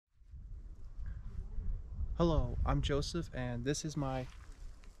Hello, I'm Joseph and this is my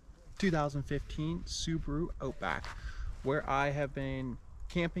 2015 Subaru Outback, where I have been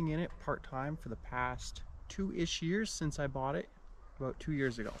camping in it part-time for the past 2-ish years since I bought it about 2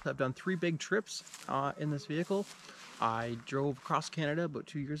 years ago. I've done 3 big trips in this vehicle. I drove across Canada about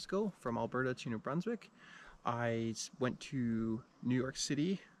 2 years ago from Alberta to New Brunswick. I went to New York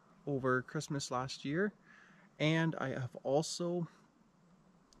City over Christmas last year, and I have also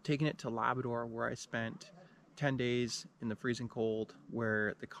taken it to Labrador, where I spent 10 days in the freezing cold,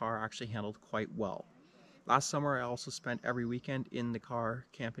 where the car actually handled quite well. Last summer I also spent every weekend in the car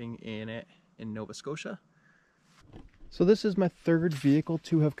camping in it in Nova Scotia. So this is my third vehicle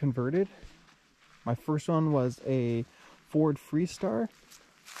to have converted. My first one was a Ford Freestar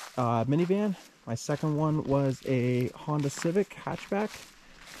minivan. My second one was a Honda Civic hatchback,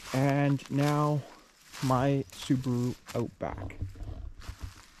 and now my Subaru Outback.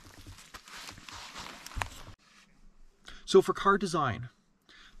 So for car design,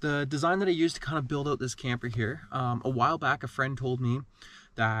 the design that I used to kind of build out this camper here, a while back a friend told me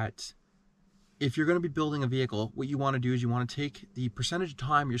that if you're going to be building a vehicle, what you want to do is you want to take the percentage of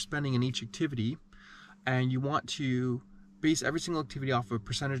time you're spending in each activity, and you want to base every single activity off of a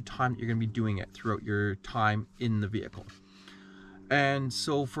percentage of time that you're going to be doing it throughout your time in the vehicle. And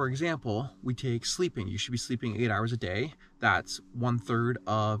so, for example, we take sleeping. You should be sleeping 8 hours a day. That's 1/3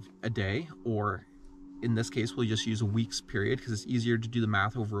 of a day, or in this case, we'll just use a week's period because it's easier to do the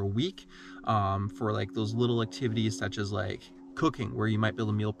math over a week for like those little activities such as like cooking, where you might be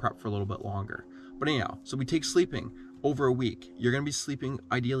able to meal prep for a little bit longer. But anyhow, so we take sleeping over a week. You're going to be sleeping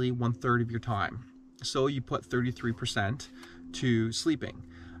ideally 1/3 of your time. So you put 33% to sleeping.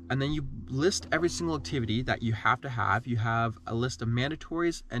 And then you list every single activity that you have to have. You have a list of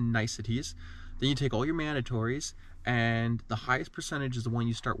mandatories and niceties. Then you take all your mandatories, and the highest percentage is the one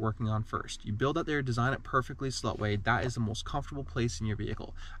you start working on first. You build that there, design it perfectly so that way that is the most comfortable place in your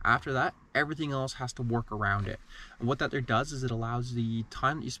vehicle. After that, everything else has to work around it. And what that there does is it allows the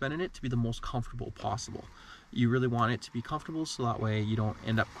time that you spend in it to be the most comfortable possible. You really want it to be comfortable so that way you don't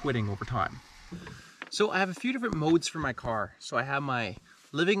end up quitting over time. So I have a few different modes for my car. So I have my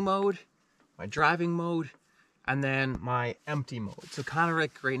living mode, my driving mode, and then my empty mode. So kind of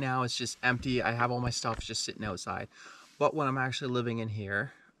like right now it's just empty. I have all my stuff just sitting outside. But when I'm actually living in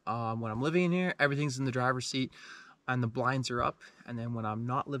here, everything's in the driver's seat and the blinds are up. And then when I'm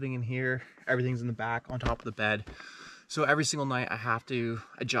not living in here, everything's in the back on top of the bed. So every single night I have to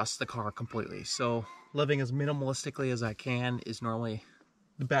adjust the car completely. So living as minimalistically as I can is normally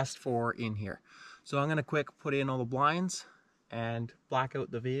the best for in here. So I'm gonna quick put in all the blinds and black out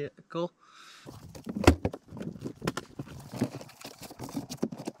the vehicle.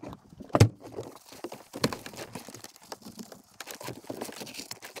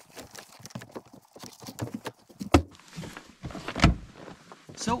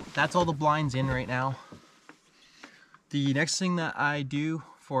 So that's all the blinds in right now. The next thing that I do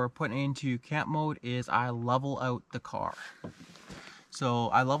for putting into camp mode is I level out the car. So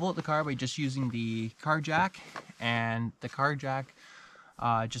I level out the car by just using the car jack, and the car jack,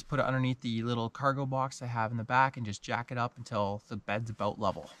 just put it underneath the little cargo box I have in the back and just jack it up until the bed's about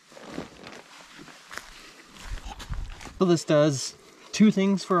level. So this does 2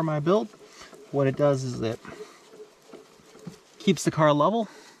 things for my build. What it does is it keeps the car level,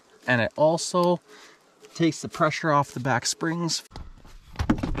 and it also takes the pressure off the back springs.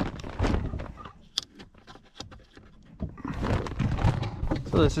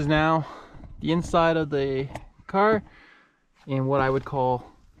 So this is now the inside of the car in what I would call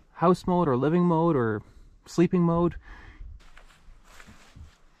house mode or living mode or sleeping mode.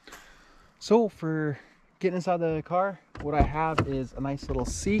 So for getting inside the car, what I have is a nice little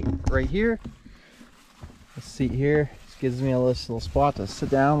seat right here. This seat here just gives me a little spot to sit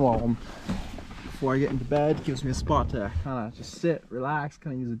down before I get into bed. Gives me a spot to kind of just sit, relax,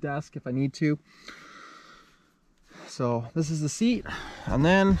 kind of use a desk if I need to. So this is the seat, and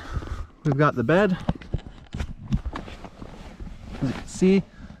then we've got the bed. As you can see,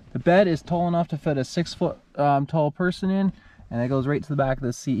 the bed is tall enough to fit a 6-foot tall person in, and it goes right to the back of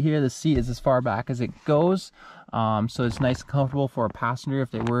the seat here. The seat is as far back as it goes, so it's nice and comfortable for a passenger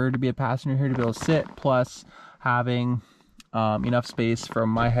if they were to be a passenger here to be able to sit, plus having enough space from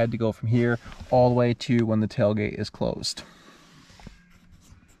my head to go from here all the way to when the tailgate is closed.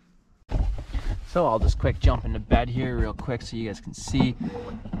 So I'll just quick jump into bed here real quick so you guys can see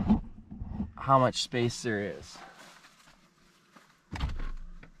how much space there is.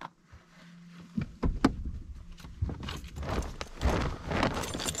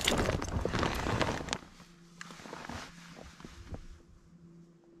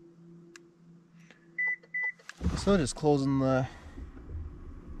 So just closing the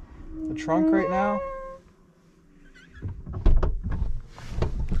trunk right now.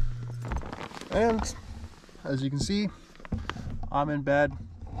 And as you can see, I'm in bed,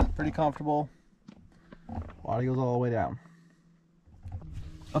 pretty comfortable. Body goes all the way down.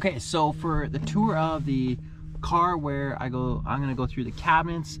 Okay, so for the tour of the car where I'm gonna go through the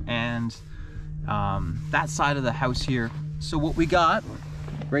cabinets and that side of the house here. So what we got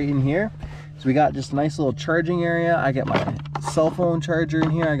right in here is we got just a nice little charging area. I got my cell phone charger in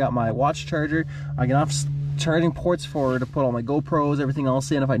here. I got my watch charger. I got enough charging ports to put all my GoPros, everything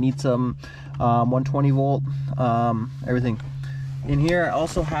else in if I need some 120 volt, everything. In here I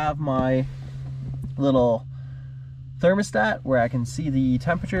also have my little thermostat where I can see the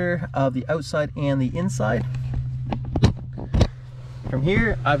temperature of the outside and the inside. From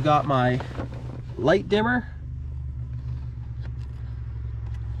here I've got my light dimmer,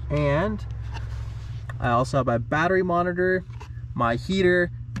 and I also have my battery monitor, my heater,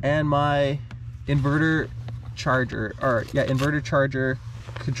 and my inverter charger, inverter charger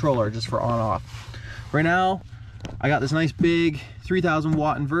controller just for on off. Right now I got this nice big 3000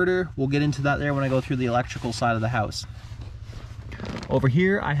 watt inverter. We'll get into that there when I go through the electrical side of the house. Over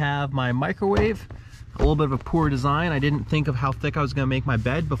here I have my microwave. A little bit of a poor design. I didn't think of how thick I was going to make my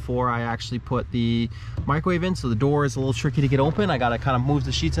bed before I actually put the microwave in, so the door is a little tricky to get open. I got to kind of move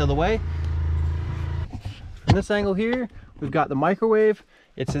the sheets out of the way. In this angle here, we've got the microwave.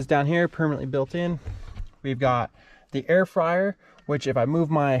 It says down here, permanently built in. We've got the air fryer, which if I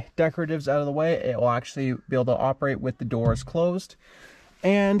move my decoratives out of the way, it will actually be able to operate with the doors closed.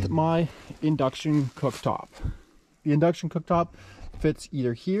 And my induction cooktop. The induction cooktop fits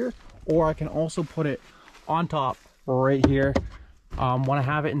either here, or I can also put it on top right here. When I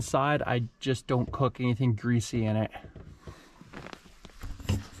have it inside, I just don't cook anything greasy in it.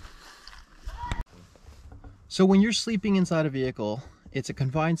 So when you're sleeping inside a vehicle, it's a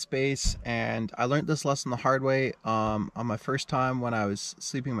confined space, and I learned this lesson the hard way on my first time when I was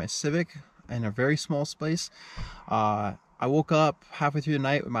sleeping in my Civic in a very small space. I woke up halfway through the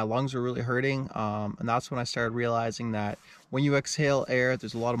night when my lungs were really hurting, and that's when I started realizing that when you exhale air,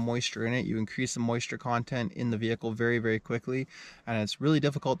 there's a lot of moisture in it. You increase the moisture content in the vehicle very, very quickly, and it's really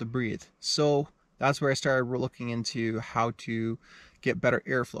difficult to breathe. So that's where I started looking into how to get better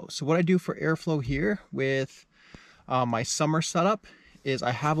airflow. So what I do for airflow here with my summer setup is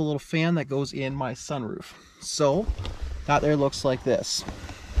I have a little fan that goes in my sunroof. So that there looks like this.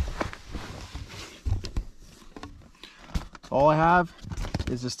 All I have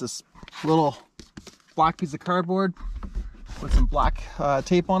is just this little black piece of cardboard with some black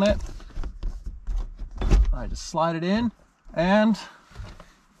tape on it. I just slide it in and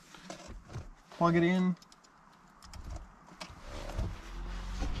plug it in,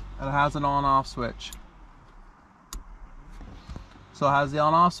 and it has an on-off switch. So it has the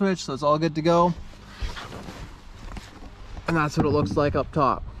on-off switch, so it's all good to go. And that's what it looks like up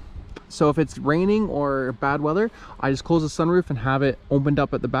top. So if it's raining or bad weather, I just close the sunroof and have it opened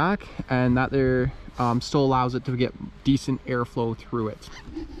up at the back, and that there still allows it to get decent airflow through it.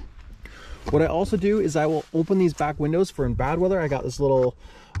 What I also do is I will open these back windows for in bad weather. I got this little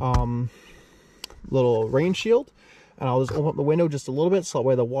rain shield, and I'll just open up the window just a little bit so that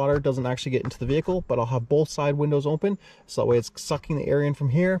way the water doesn't actually get into the vehicle, but I'll have both side windows open so that way it's sucking the air in from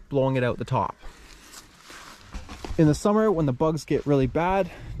here, blowing it out the top. In the summer, when the bugs get really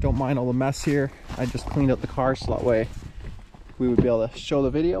bad, don't mind all the mess here. I just cleaned out the car so that way we would be able to show the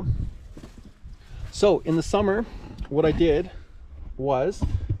video. So in the summer, what I did was,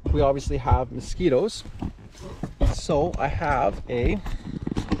 we obviously have mosquitoes. So I have let me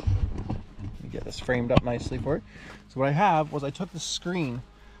get this framed up nicely for it. So what I have was I took the screen,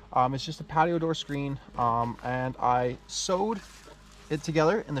 it's just a patio door screen, and I sewed it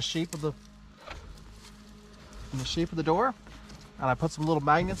together in the shape of the door, and I put some little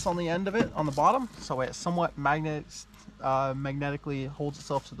magnets on the end of it on the bottom, so it somewhat magnetically holds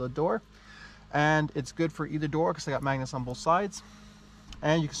itself to the door, and it's good for either door because I got magnets on both sides.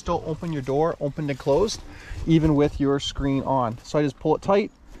 And you can still open your door, opened and closed, even with your screen on. So I just pull it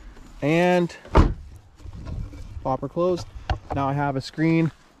tight and popper closed. Now I have a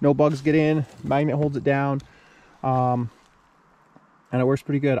screen, no bugs get in, magnet holds it down, and it works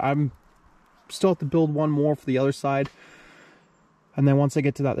pretty good. I'm still have to build one more for the other side, and then once I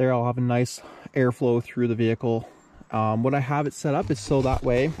get to that there, I'll have a nice airflow through the vehicle. What I have it set up is so that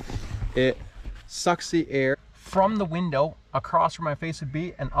way it sucks the air from the window across where my face would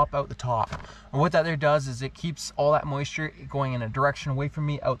be and up out the top. And what that there does is it keeps all that moisture going in a direction away from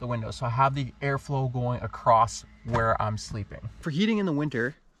me out the window, so I have the airflow going across where I'm sleeping. For heating in the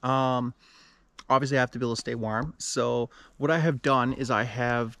winter, obviously I have to be able to stay warm. So what I have done is I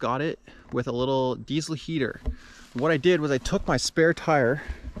have got it with a little diesel heater. What I did was I took my spare tire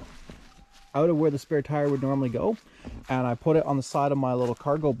out of where the spare tire would normally go, and I put it on the side of my little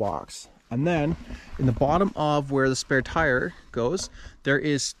cargo box. And then in the bottom of where the spare tire goes, there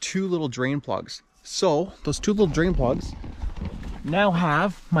is 2 little drain plugs. So those 2 little drain plugs now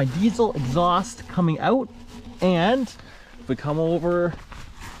have my diesel exhaust coming out, and if we come over,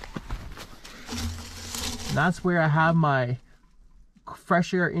 that's where I have my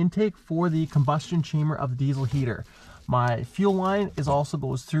fresh air intake for the combustion chamber of the diesel heater. My fuel line also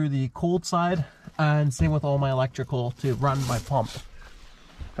goes through the cold side, and same with all my electrical to run my pump.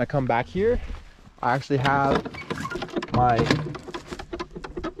 If I come back here, I actually have my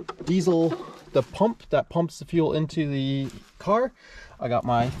diesel, the pump that pumps the fuel into the car. I got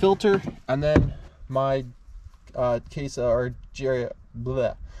my filter, and then my case or jerry,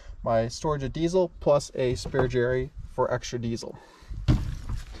 my storage of diesel, plus a spare jerry for extra diesel.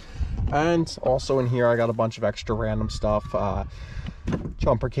 And also in here I got a bunch of extra random stuff,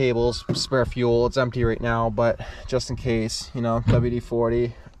 jumper cables, spare fuel. It's empty right now, but just in case, you know,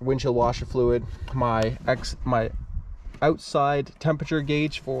 WD-40, windshield washer fluid, my outside temperature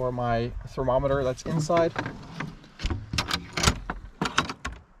gauge for my thermometer that's inside.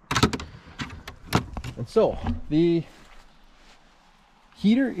 And so the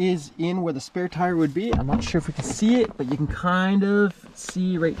heater is in where the spare tire would be. I'm not sure if we can see it, but you can kind of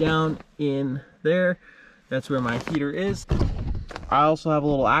see right down in there. That's where my heater is. I also have a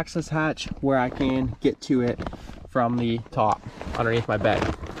little access hatch where I can get to it from the top underneath my bed.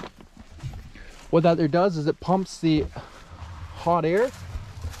 What that there does is it pumps the hot air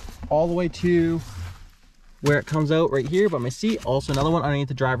all the way to where it comes out right here by my seat. Also another one underneath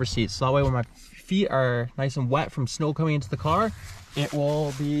the driver's seat. So that way when my feet are nice and wet from snow coming into the car, it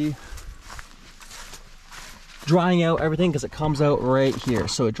will be drying out everything because it comes out right here.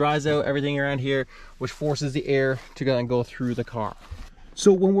 So it dries out everything around here, which forces the air to go through the car.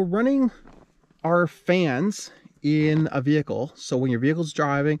 So when we're running our fans in a vehicle, so when your vehicle's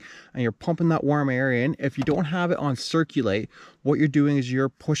driving and you're pumping that warm air in, if you don't have it on circulate, what you're doing is you're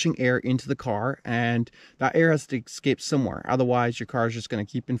pushing air into the car, and that air has to escape somewhere. Otherwise your car is just going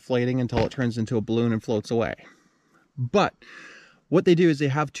to keep inflating until it turns into a balloon and floats away. But what they do is they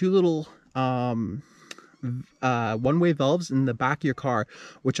have 2 little one-way valves in the back of your car,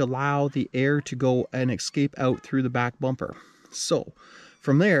 which allow the air to go and escape out through the back bumper. So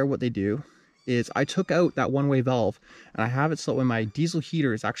from there, what they do is I took out that one-way valve, and I have it so when my diesel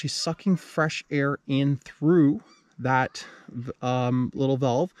heater is actually sucking fresh air in through that little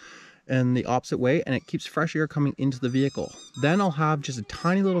valve in the opposite way, and it keeps fresh air coming into the vehicle. Then I'll have just a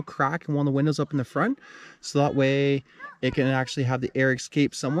tiny little crack in one of the windows up in the front, so that way it can actually have the air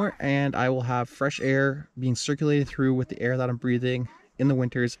escape somewhere, and I will have fresh air being circulated through with the air that I'm breathing in the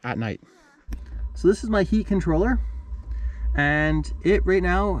winters at night. So this is my heat controller, and it right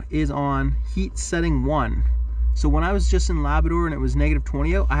now is on heat setting 1. So when I was just in Labrador and it was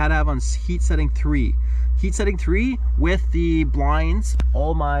 -20 out, I had to have on heat setting 3. Heat setting 3 with the blinds,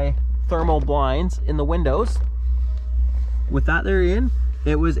 all my thermal blinds in the windows. With that there in,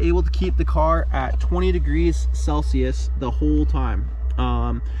 it was able to keep the car at 20 degrees Celsius the whole time.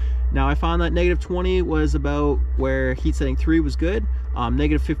 Now I found that -20 was about where heat setting 3 was good.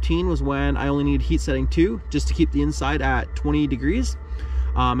 -15 was when I only needed heat setting 2 just to keep the inside at 20 degrees.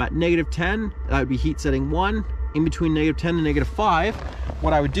 At -10, that would be heat setting 1. In between -10 and -5,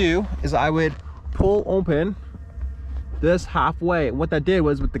 what I would do is I would pull open this halfway. And what that did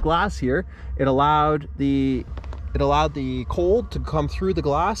was with the glass here, it allowed the cold to come through the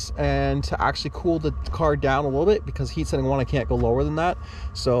glass and to actually cool the car down a little bit, because heat setting 1 I can't go lower than that,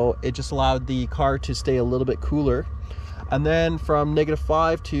 so it just allowed the car to stay a little bit cooler. And then from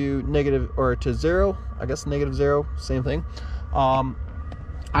 -5 to 0, I guess -0, same thing,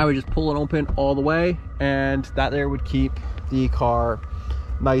 I would just pull it open all the way, and that there would keep the car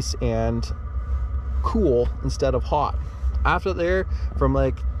nice and cool instead of hot. After there, from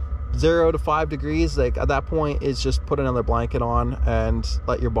like 0 to 5 degrees, like at that point it's just put another blanket on and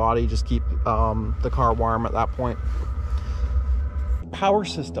let your body just keep the car warm at that point. Power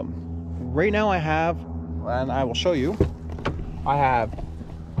system. Right now I have, and I will show you, I have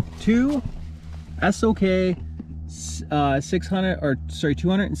 2 SOK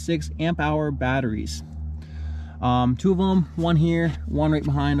 206 amp hour batteries. 2 of them, one here, one right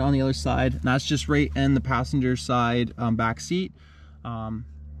behind on the other side, and that's just right in the passenger side back seat.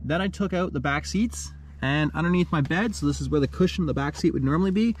 Then I took out the back seats, and underneath my bed, so this is where the cushion of the back seat would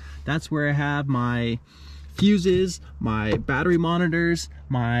normally be, that's where I have my fuses, my battery monitors,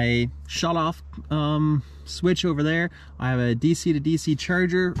 my shut off switch over there. I have a DC to DC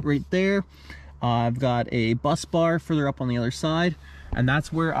charger right there. I've got a bus bar further up on the other side, and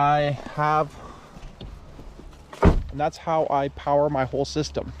that's where I have, and that's how I power my whole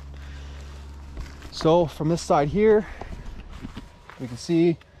system. So from this side here, we can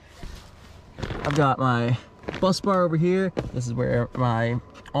see I've got my bus bar over here. This is where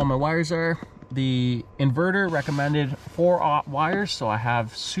all my wires are. The inverter recommended 4-aught wires, so I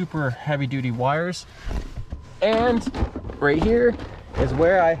have super heavy duty wires. And right here is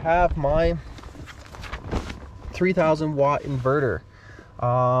where I have my 3000 watt inverter.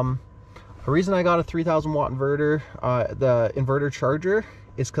 The reason I got a 3000 watt inverter, the inverter charger,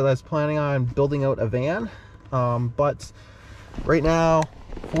 is because I was planning on building out a van. But right now,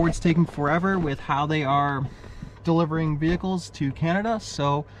 Ford's taking forever with how they are delivering vehicles to Canada,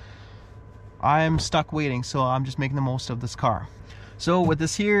 so I'm stuck waiting. So I'm just making the most of this car. So with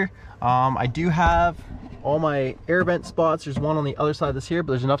this here, I do have all my air vent spots. There's one on the other side of this here,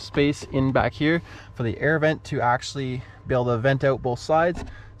 but there's enough space in back here for the air vent to actually be able to vent out both sides,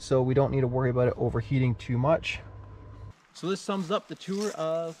 so we don't need to worry about it overheating too much. So this sums up the tour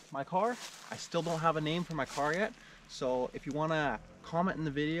of my car. I still don't have a name for my car yet, so if you want to comment in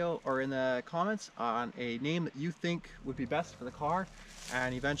the video or in the comments on a name that you think would be best for the car,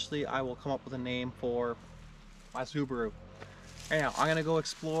 and eventually I will come up with a name for my Subaru. Anyhow, I'm gonna go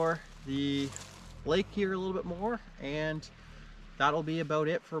explore the lake here a little bit more, and that'll be about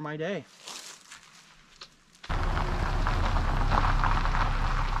it for my day.